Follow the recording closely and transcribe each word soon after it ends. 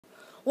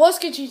What's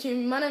good,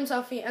 YouTube? My name's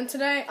Alfie, and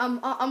today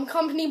I'm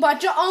accompanied by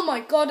Oh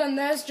my god, and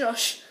there's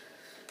Josh.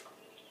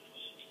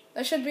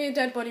 There should be a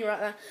dead body right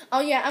there.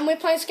 Oh yeah, and we're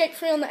playing Skate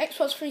 3 on the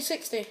Xbox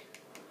 360.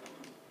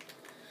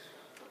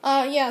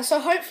 Yeah, so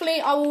hopefully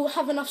I will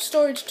have enough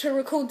storage to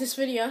record this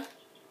video.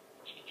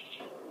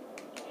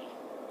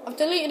 I've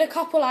deleted a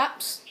couple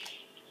apps.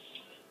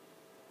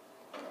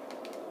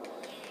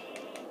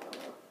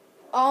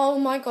 Oh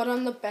my god,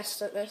 I'm the best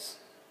at this.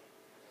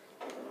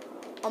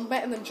 I'm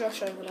better than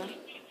Josh over there.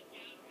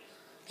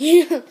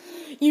 You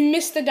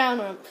missed the down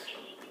ramp.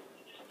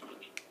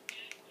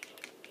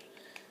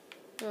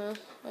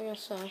 I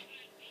guess so.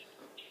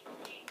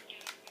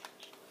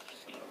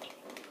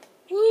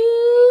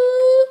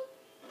 Woo!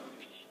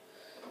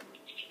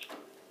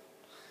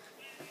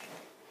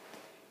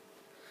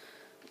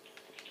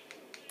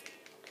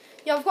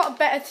 Yeah, I've got a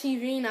better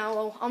TV now.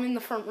 Well, I'm in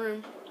the front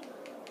room.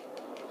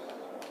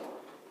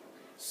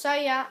 So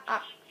yeah.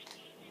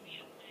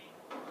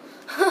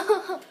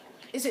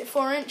 Is it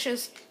 4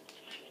 inches?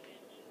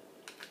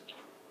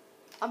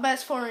 I bet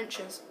it's 4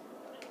 inches.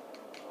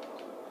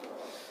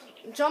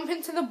 Jump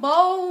into the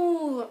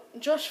bowl.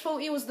 Josh thought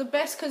he was the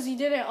best because he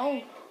did it.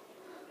 Oh.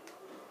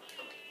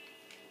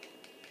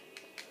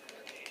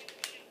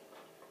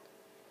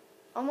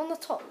 I'm on the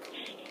top.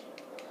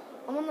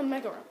 I'm on the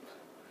mega ramp.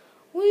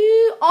 Woo!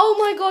 Oh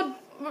my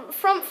god.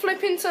 Front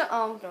flip into...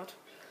 Oh god.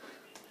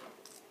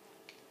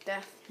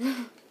 Death.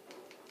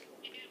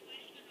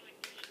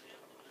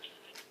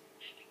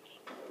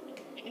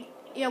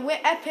 Yeah, we're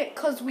epic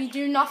because we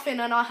do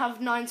nothing and I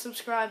have 9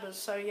 subscribers.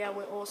 So yeah,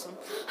 we're awesome.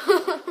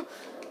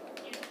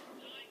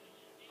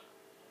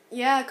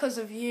 Yeah, because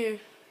of you.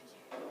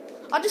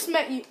 I just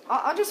met you.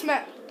 I just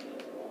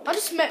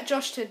met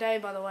Josh today,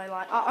 by the way.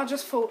 Like, I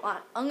just thought,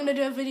 like, I'm gonna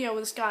do a video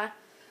with this guy.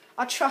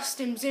 I trust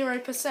him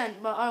 0%,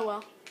 but oh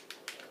well.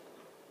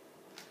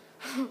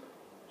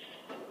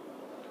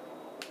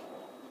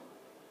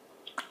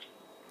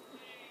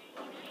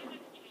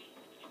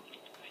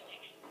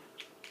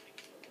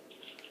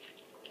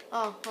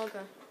 Oh,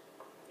 okay.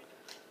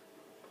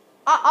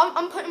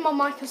 I'm putting my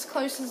mic as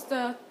close as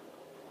the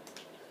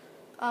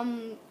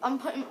I'm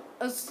putting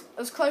as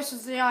close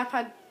as the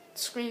iPad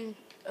screen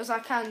as I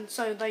can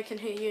so they can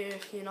hear you,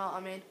 if you know what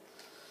I mean.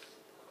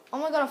 Oh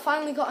my god, I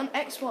finally got an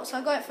Xbox.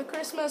 I got it for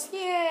Christmas.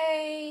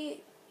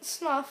 Yay!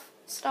 Stuff.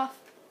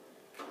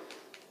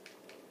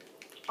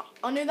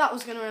 I knew that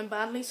was going to end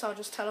badly, so I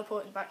just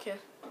teleported back here.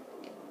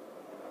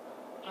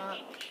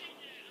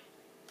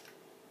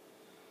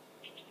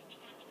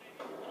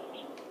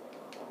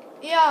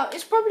 Yeah,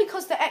 it's probably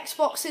because the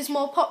Xbox is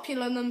more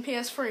popular than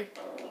PS3.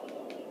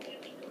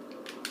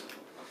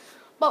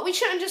 But we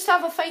shouldn't just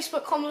have a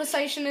Facebook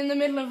conversation in the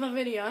middle of a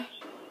video.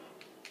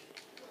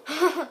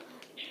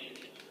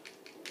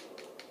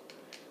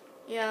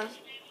 Yeah.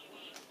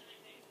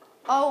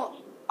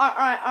 Oh,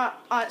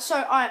 alright.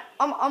 So,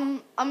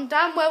 I'm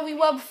down where we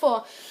were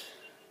before.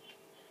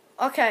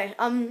 Okay.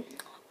 I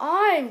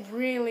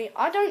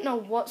don't know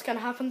what's gonna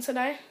happen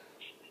today.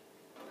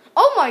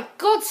 Oh my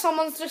god!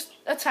 Someone's just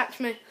attacked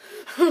me.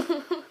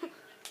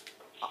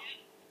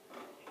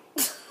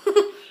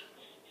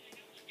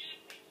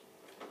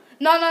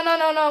 No,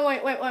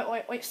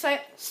 wait.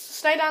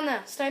 Stay down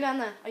there.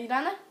 Are you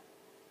down there?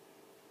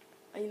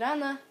 Are you down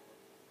there?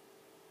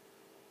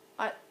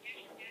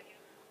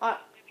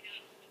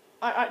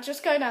 Alright,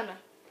 just go down there.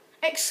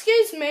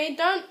 Excuse me,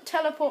 don't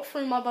teleport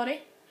through my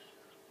body.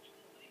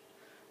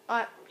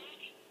 Alright,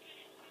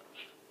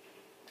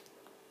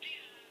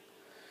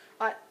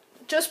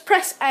 just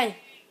press A.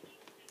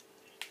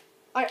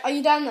 Are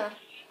you down there?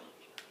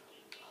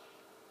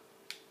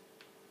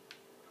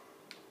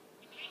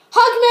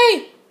 Hug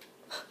me!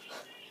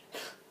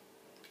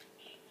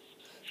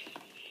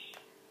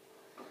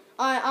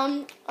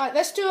 Alright,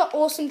 let's do an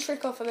awesome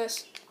trick off of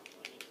this.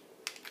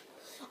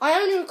 I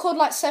only record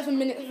like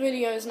 7-minute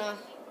videos now.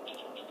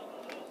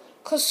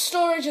 Because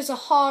storage is a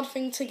hard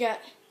thing to get.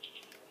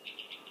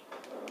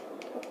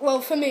 Well,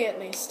 for me at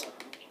least.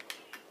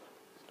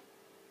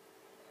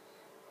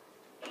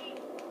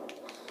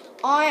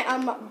 I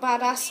am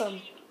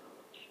badassum.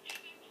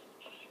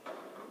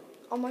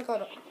 Oh my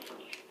god.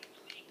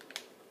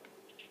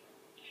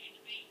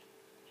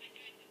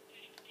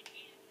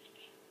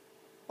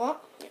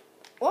 What?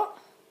 What?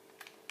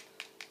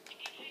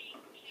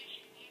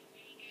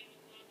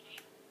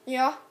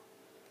 Yeah.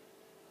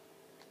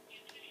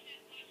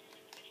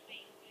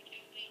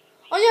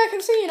 Oh yeah, I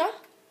can see you now.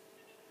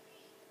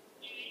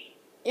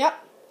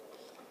 Yep.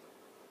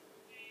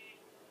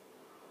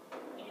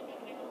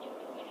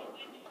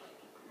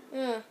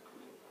 Yeah.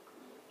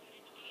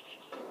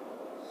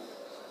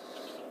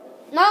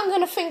 Now I'm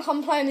gonna think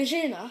I'm playing as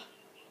you now.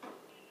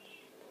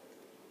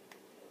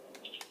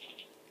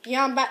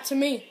 Yeah, I'm back to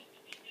me.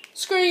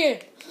 Screw you.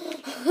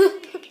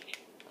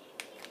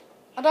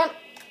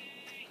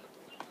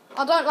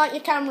 I don't like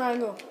your camera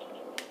angle.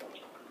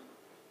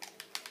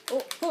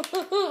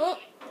 Oh.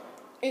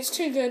 It's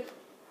too good.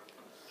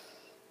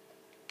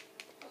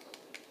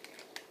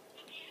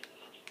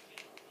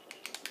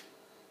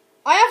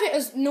 I have it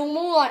as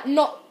normal, like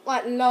not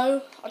like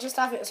low. I just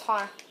have it as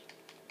high.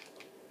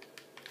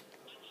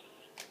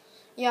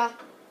 Yeah.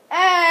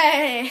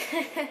 Hey.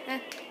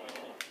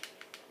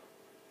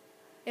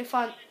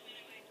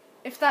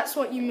 If that's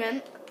what you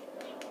meant.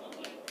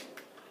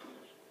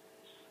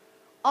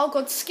 Oh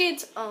God,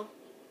 skids. Oh.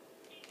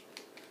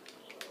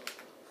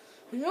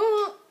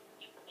 No.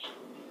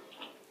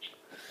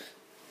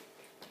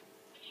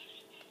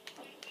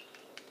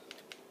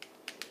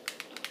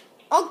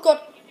 Oh God.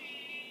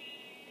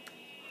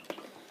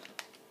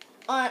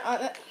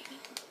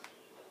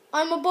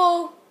 I'm a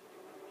bull.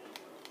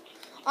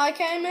 I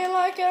came in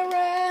like a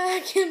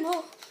wrecking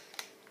ball.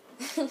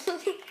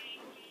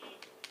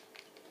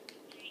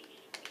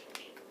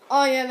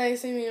 Oh yeah, they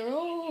see me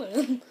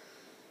rolling.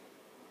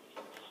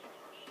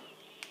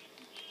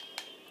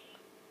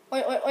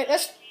 Wait,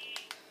 let's...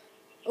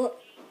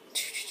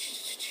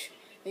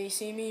 They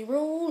see me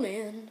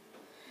rolling.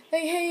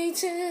 They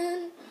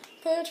hating,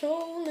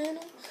 patrolling.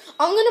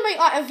 I'm gonna make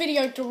like a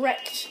video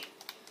direct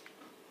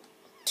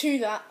to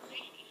that.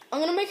 I'm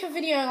gonna make a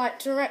video like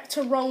direct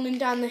to rolling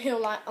down the hill.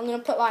 Like I'm gonna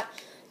put like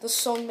the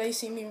song "They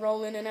See Me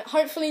Rolling" in it.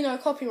 Hopefully no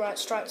copyright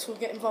strikes will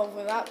get involved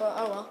with that, but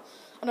oh well.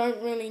 I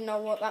don't really know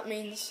what that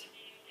means.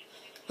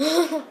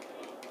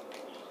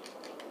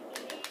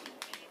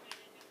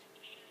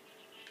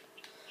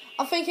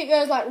 I think it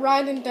goes like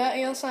riding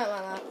dirty or something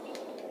like that.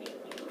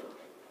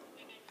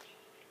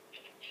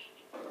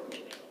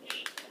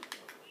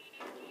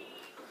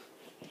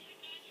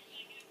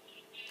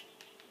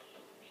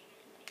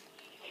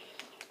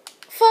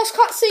 First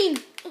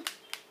cutscene.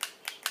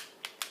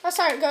 That's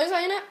how it goes,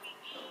 ain't it?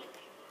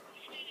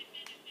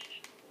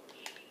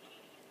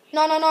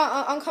 No,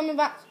 I'm coming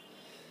back.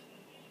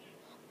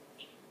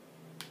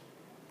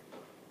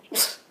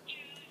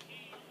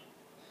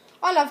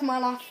 I love my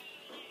life.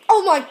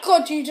 Oh my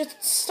God, you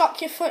just stuck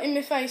your foot in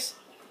my face.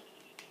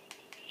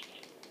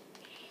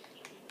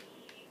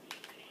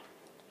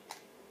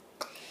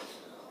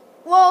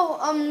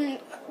 Well,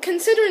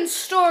 considering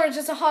storage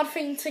is a hard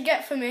thing to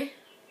get for me,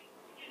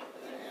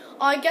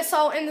 I guess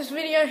I'll end this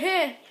video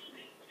here.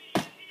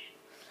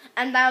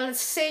 And I'll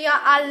see you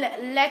all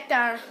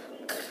later.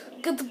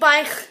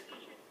 Goodbye.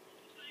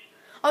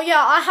 Oh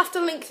yeah, I have to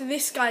link to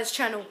this guy's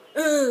channel.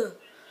 Ugh.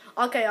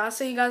 Okay, I'll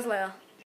see you guys later.